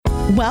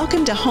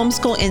Welcome to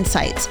Homeschool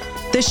Insights,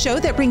 the show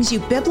that brings you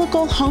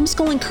biblical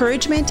homeschool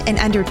encouragement in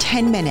under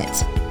 10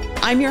 minutes.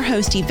 I'm your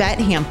host, Yvette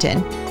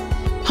Hampton.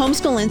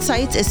 Homeschool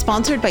Insights is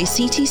sponsored by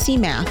CTC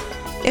Math.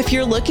 If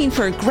you're looking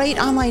for a great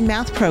online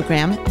math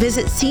program,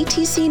 visit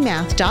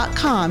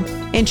ctcmath.com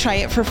and try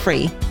it for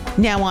free.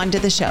 Now on to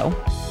the show.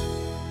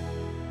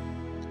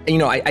 You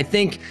know, I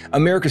think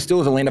America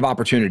still is a land of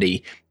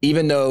opportunity,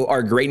 even though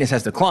our greatness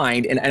has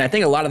declined. And I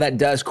think a lot of that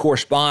does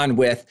correspond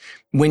with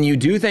when you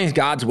do things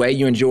God's way,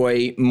 you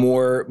enjoy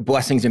more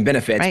blessings and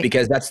benefits, right?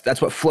 Because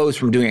that's what flows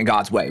from doing it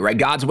God's way, right?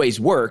 God's ways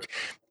work.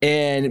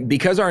 And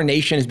because our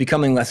nation is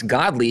becoming less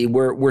godly,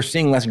 we're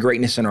seeing less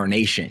greatness in our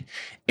nation.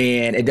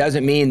 And it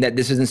doesn't mean that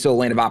this isn't still a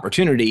land of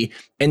opportunity.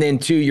 And then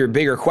to your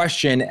bigger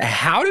question,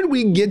 how did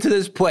we get to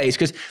this place?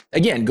 Because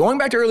again, going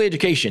back to early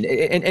education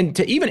and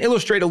to even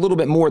illustrate a little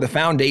bit more the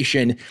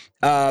foundation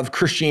of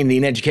Christianity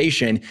and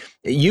education,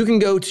 you can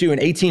go to an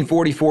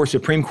 1844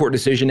 Supreme Court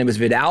decision. It was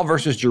Vidal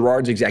versus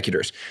Girard's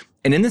executors.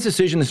 And in this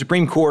decision, the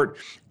Supreme Court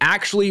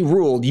actually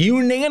ruled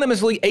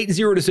unanimously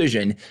 8-0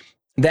 decision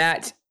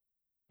that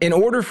in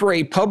order for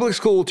a public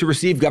school to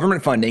receive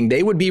government funding,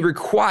 they would be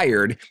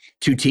required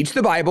to teach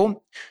the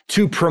Bible,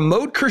 to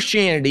promote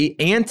Christianity,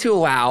 and to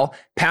allow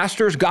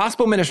pastors,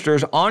 gospel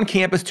ministers on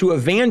campus to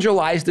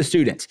evangelize the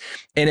students.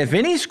 And if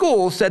any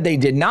school said they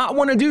did not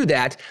want to do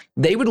that,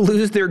 they would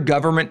lose their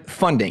government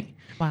funding.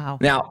 Wow.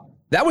 Now,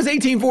 that was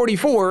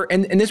 1844,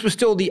 and this was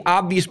still the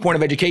obvious point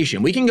of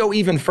education. We can go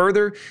even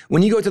further.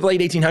 When you go to the late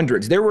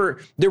 1800s, there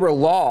were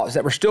laws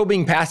that were still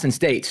being passed in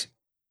states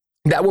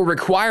that were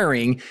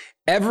requiring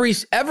every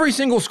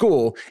single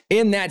school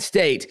in that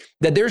state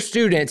that their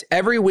students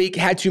every week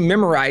had to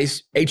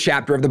memorize a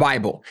chapter of the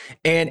Bible.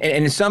 And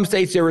in some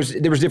states, there was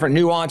different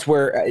nuance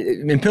where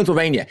in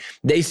Pennsylvania,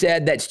 they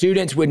said that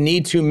students would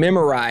need to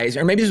memorize,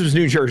 or maybe this was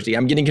New Jersey.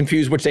 I'm getting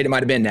confused which state it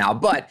might've been now,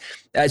 but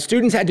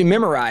students had to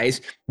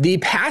memorize the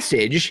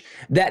passage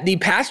that the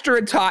pastor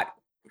had taught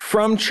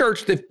from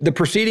church the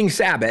preceding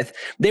Sabbath.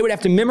 They would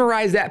have to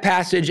memorize that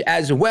passage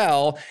as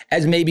well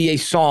as maybe a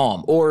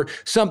psalm or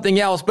something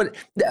else. But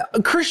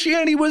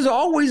Christianity was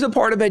always a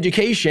part of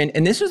education.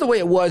 And this is the way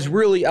it was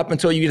really up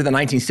until you get to the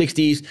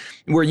 1960s,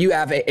 where you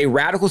have a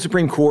radical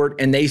Supreme Court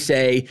and they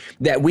say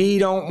that we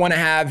don't want to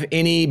have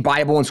any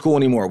Bible in school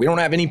anymore. We don't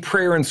have any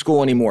prayer in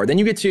school anymore. Then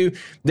you get to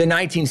the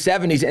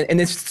 1970s and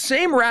this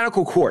same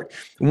radical court,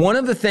 one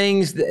of the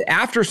things that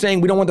after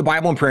saying we don't want the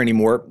Bible and prayer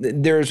anymore,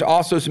 there's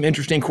also some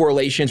interesting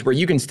correlations where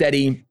you can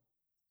study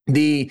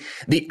the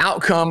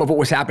outcome of what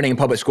was happening in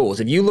public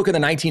schools. If you look at the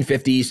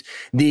 1950s,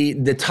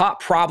 the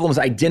top problems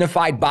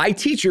identified by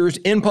teachers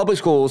in public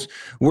schools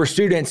were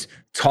students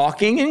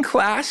talking in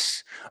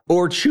class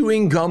or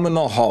chewing gum in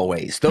the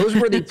hallways. Those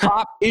were the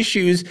top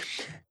issues.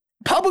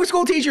 Public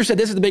school teachers said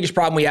this is the biggest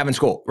problem we have in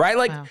school, right?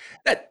 Like wow.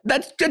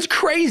 That's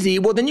crazy.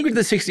 Well, then you get to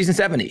the 60s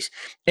and 70s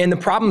and the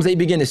problems they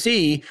begin to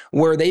see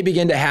where they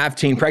begin to have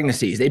teen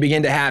pregnancies. They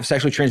begin to have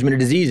sexually transmitted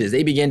diseases.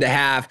 They begin to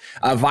have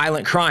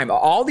violent crime,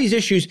 all these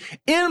issues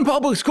in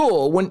public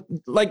school when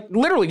like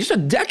literally just a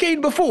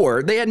decade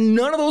before they had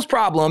none of those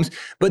problems.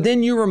 But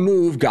then you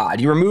remove God,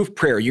 you remove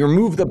prayer, you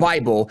remove the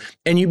Bible,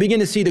 and you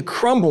begin to see the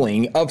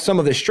crumbling of some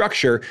of the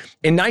structure.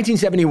 In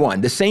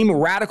 1971, the same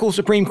radical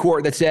Supreme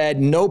Court that said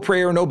no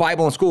prayer, no Bible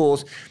in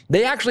schools,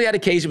 they actually had a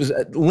case, it was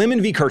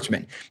Lemon v.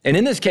 Kurtzman. And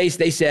in this case,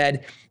 they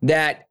said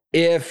that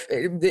if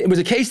it was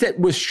a case that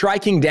was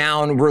striking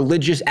down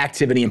religious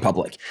activity in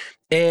public.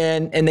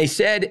 And they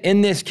said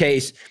in this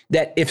case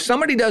that if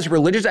somebody does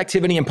religious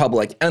activity in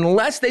public,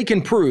 unless they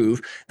can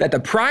prove that the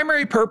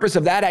primary purpose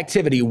of that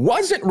activity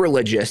wasn't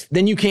religious,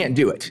 then you can't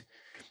do it.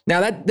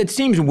 Now that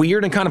seems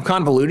weird and kind of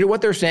convoluted.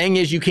 What they're saying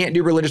is you can't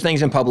do religious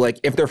things in public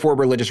if they're for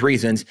religious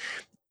reasons.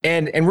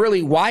 And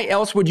really, why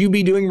else would you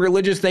be doing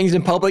religious things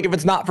in public if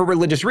it's not for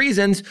religious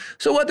reasons?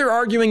 So what they're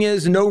arguing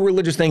is no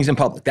religious things in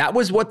public. That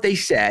was what they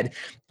said.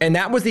 And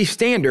that was the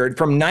standard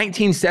from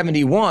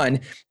 1971.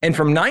 And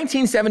from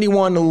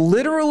 1971,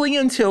 literally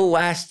until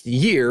last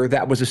year,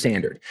 that was the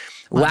standard.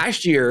 Wow.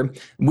 Last year,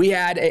 we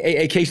had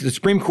a case of the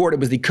Supreme Court. It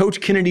was the Coach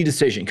Kennedy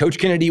decision. Coach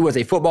Kennedy was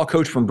a football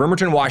coach from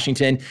Bremerton,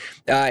 Washington.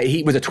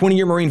 He was a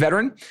 20-year Marine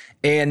veteran.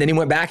 And then he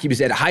went back. He was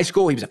at a high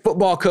school. He was a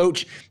football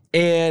coach.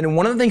 And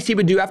one of the things he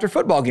would do after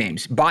football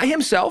games, by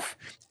himself,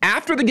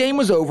 after the game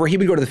was over, he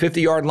would go to the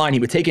 50-yard line, he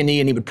would take a knee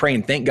and he would pray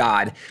and thank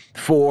God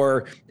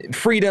for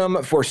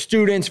freedom, for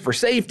students, for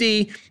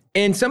safety.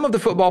 And some of the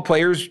football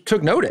players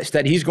took notice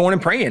that he's going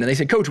and praying. And they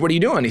said, Coach, what are you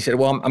doing? He said,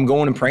 well, I'm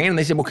going and praying. And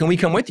they said, well, can we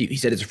come with you? He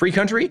said, it's a free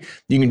country.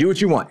 You can do what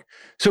you want.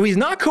 So he's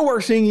not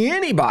coercing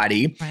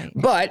anybody, right.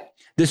 But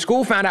the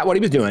school found out what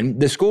he was doing.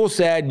 The school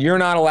said, you're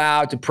not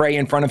allowed to pray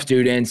in front of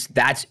students.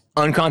 That's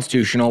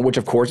unconstitutional, which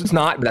of course it's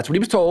not, but that's what he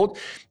was told.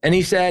 And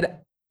he said,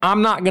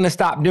 I'm not going to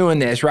stop doing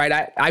this,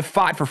 right? I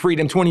fought for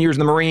freedom 20 years in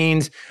the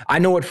Marines. I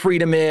know what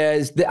freedom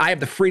is. I have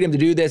the freedom to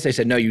do this. They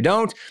said, no, you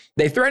don't.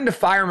 They threatened to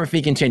fire him if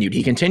he continued.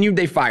 He continued,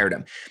 they fired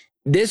him.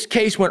 this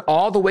case went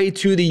all the way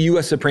to the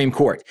U.S. Supreme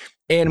Court.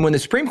 And when the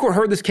Supreme Court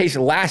heard this case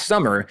last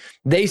summer,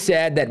 they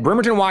said that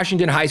Bremerton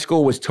Washington High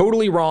School was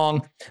totally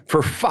wrong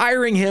for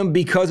firing him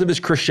because of his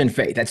Christian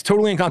faith. That's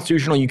totally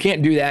unconstitutional. You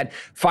can't do that,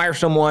 fire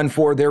someone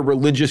for their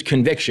religious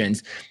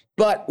convictions.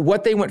 But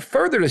what they went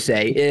further to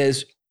say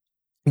is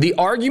the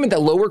argument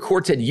that lower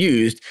courts had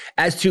used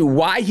as to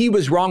why he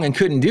was wrong and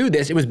couldn't do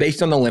this, it was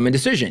based on the Lemon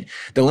decision.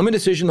 The Lemon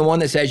decision, the one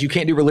that says you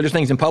can't do religious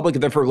things in public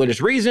if they're for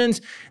religious reasons,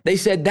 they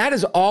said that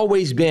has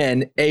always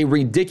been a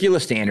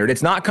ridiculous standard.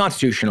 It's not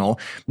constitutional,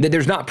 that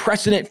there's not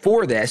precedent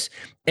for this.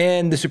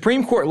 And the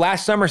Supreme Court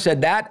last summer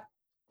said that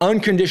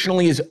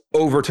unconditionally is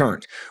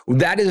overturned.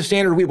 That is a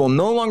standard we will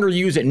no longer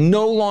use. It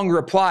no longer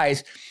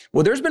applies.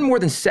 Well, there's been more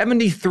than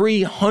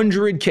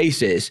 7,300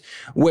 cases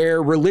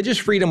where religious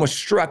freedom was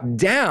struck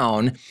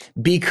down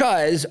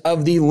because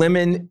of the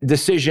Lemon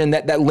decision,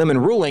 that Lemon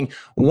ruling.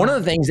 One of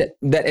the things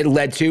that it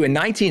led to in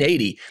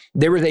 1980,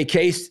 there was a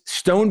case,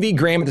 Stone v.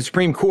 Graham at the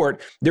Supreme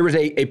Court. There was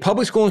a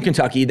public school in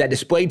Kentucky that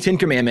displayed 10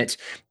 Commandments,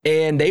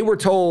 and they were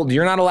told,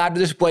 you're not allowed to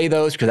display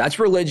those because that's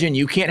religion.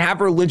 You can't have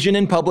religion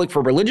in public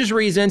for religious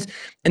reasons.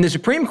 And the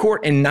Supreme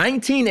Court in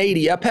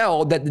 1980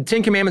 upheld that the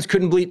 10 Commandments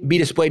couldn't be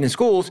displayed in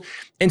schools.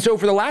 And so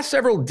for the last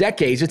several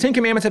decades, the 10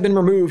 Commandments have been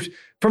removed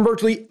from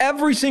virtually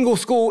every single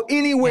school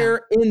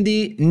anywhere in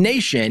the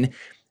nation.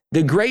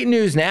 The great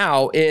news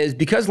now is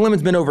because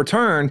Lemon's been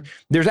overturned,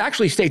 there's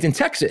actually states in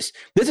Texas.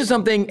 This is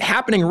something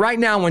happening right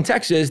now in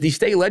Texas. The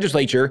state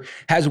legislature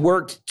has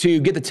worked to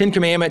get the 10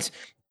 Commandments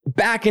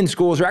back in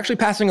schools. They're actually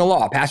passing a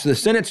law, passed through the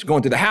Senate, it's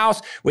going through the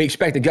House. We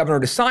expect the governor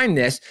to sign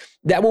this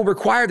that will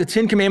require the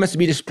 10 Commandments to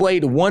be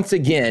displayed once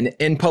again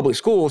in public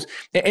schools.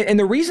 And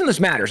the reason this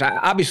matters,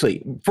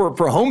 obviously, for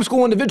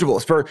homeschool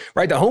individuals, for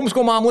the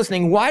homeschool mom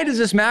listening, why does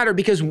this matter?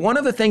 Because one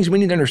of the things we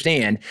need to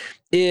understand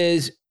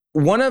is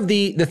one of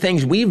the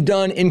things we've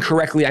done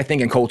incorrectly, I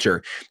think, in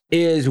culture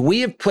is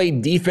we have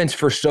played defense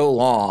for so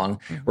long,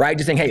 right?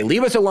 Just saying, hey,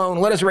 leave us alone.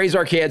 Let us raise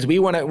our kids. We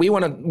want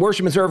to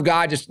worship and serve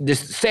God.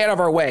 Just stay out of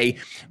our way.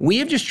 We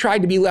have just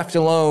tried to be left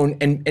alone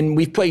and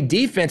we've played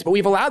defense, but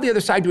we've allowed the other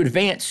side to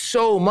advance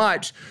so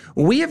much.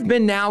 We have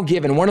been now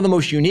given one of the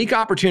most unique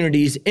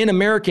opportunities in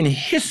American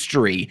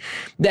history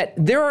that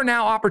there are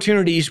now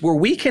opportunities where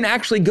we can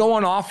actually go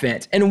on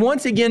offense and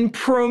once again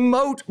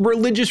promote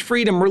religious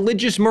freedom,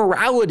 religious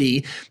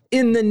morality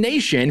in the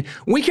nation.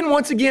 We can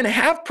once again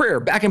have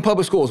prayer back in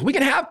public schools. We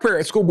can have prayer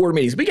at school board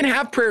meetings. We can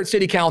have prayer at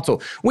city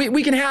council.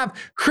 We can have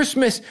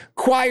Christmas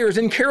choirs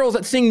and carols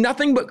that sing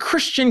nothing but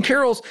Christian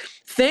carols,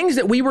 things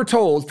that we were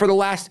told for the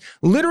last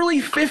literally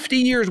 50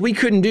 years we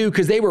couldn't do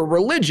because they were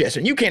religious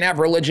and you can't have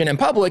religion in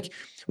public.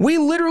 We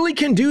literally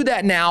can do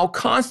that now,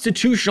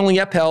 constitutionally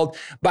upheld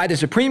by the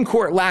Supreme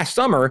Court last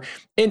summer.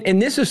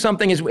 And this is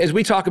something, as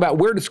we talk about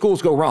where did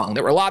schools go wrong?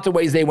 There were lots of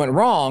ways they went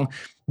wrong.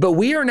 But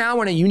we are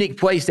now in a unique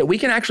place that we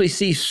can actually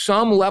see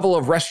some level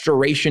of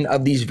restoration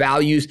of these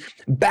values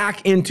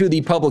back into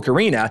the public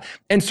arena.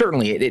 And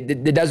certainly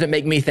it doesn't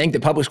make me think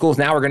that public schools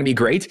now are going to be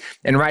great.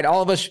 And right,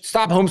 all of us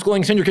stop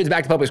homeschooling, send your kids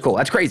back to public school.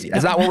 That's crazy.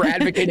 That's not what we're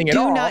advocating at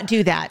all. Do not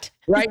do that.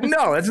 Right?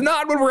 No, that's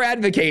not what we're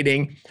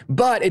advocating.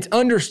 But it's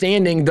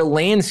understanding the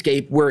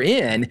landscape we're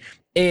in.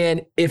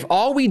 And if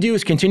all we do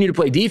is continue to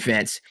play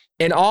defense,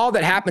 and all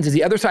that happens is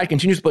the other side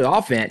continues to play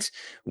offense,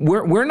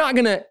 we're not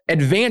going to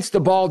advance the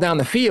ball down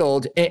the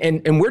field,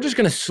 and we're just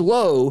going to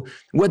slow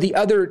what the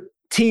other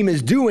team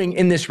is doing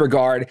in this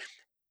regard.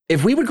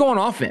 If we would go on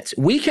offense,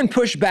 we can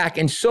push back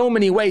in so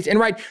many ways. And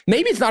right,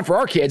 maybe it's not for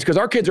our kids because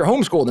our kids are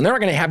homeschooled and they're not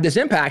going to have this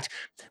impact.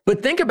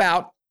 But think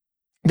about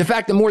the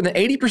fact that more than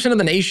 80% of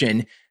the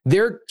nation,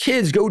 their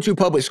kids go to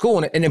public school.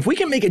 And if we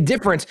can make a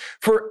difference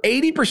for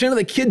 80% of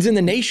the kids in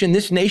the nation,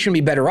 this nation will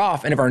be better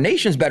off. And if our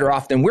nation's better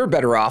off, then we're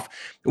better off.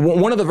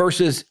 One of the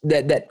verses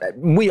that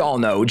we all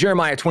know,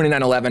 Jeremiah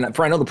 29:11,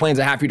 for I know the plans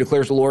I have for you,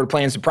 declares the Lord,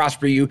 plans to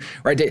prosper you,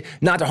 right?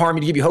 Not to harm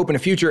you, to give you hope in the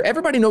future.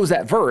 Everybody knows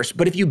that verse.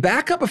 But if you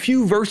back up a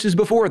few verses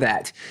before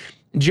that,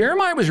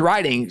 Jeremiah was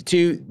writing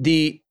to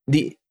the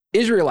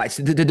Israelites,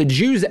 the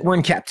Jews that were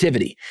in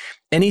captivity.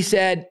 And he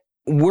said,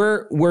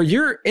 where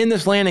you're in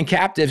this land and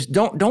captives,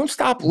 don't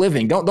stop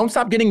living. Don't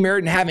stop getting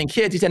married and having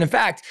kids. He said, in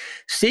fact,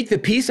 seek the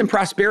peace and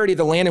prosperity of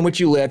the land in which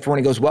you live. For when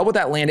it goes well with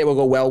that land, it will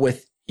go well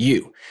with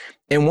you.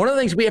 And one of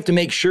the things we have to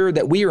make sure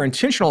that we are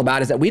intentional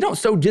about is that we don't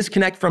so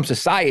disconnect from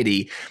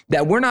society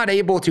that we're not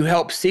able to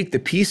help seek the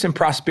peace and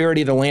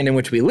prosperity of the land in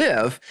which we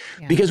live.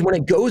 Yeah. Because when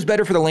it goes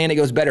better for the land, it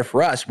goes better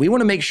for us. We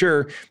want to make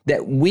sure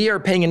that we are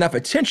paying enough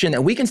attention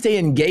that we can stay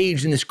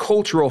engaged in this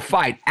cultural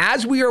fight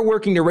as we are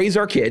working to raise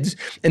our kids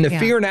in the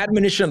fear and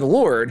admonition of the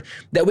Lord,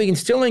 that we can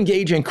still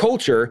engage in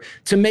culture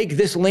to make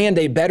this land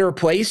a better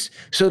place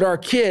so that our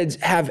kids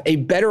have a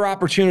better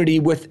opportunity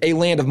with a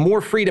land of more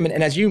freedom.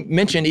 And as you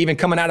mentioned, even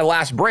coming out of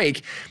last break,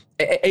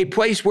 a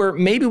place where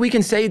maybe we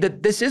can say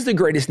that this is the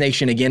greatest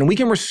nation again. We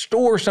can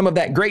restore some of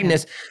that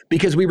greatness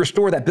because we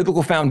restore that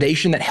biblical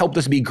foundation that helped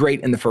us be great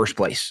in the first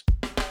place.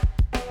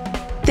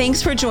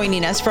 Thanks for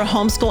joining us for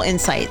Homeschool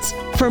Insights.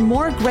 For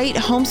more great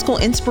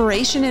homeschool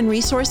inspiration and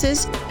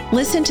resources,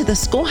 listen to the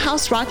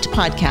Schoolhouse Rocked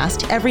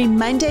podcast every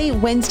Monday,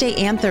 Wednesday,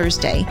 and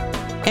Thursday.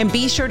 And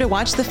be sure to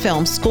watch the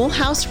film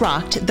Schoolhouse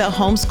Rocked: The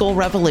Homeschool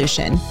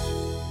Revolution.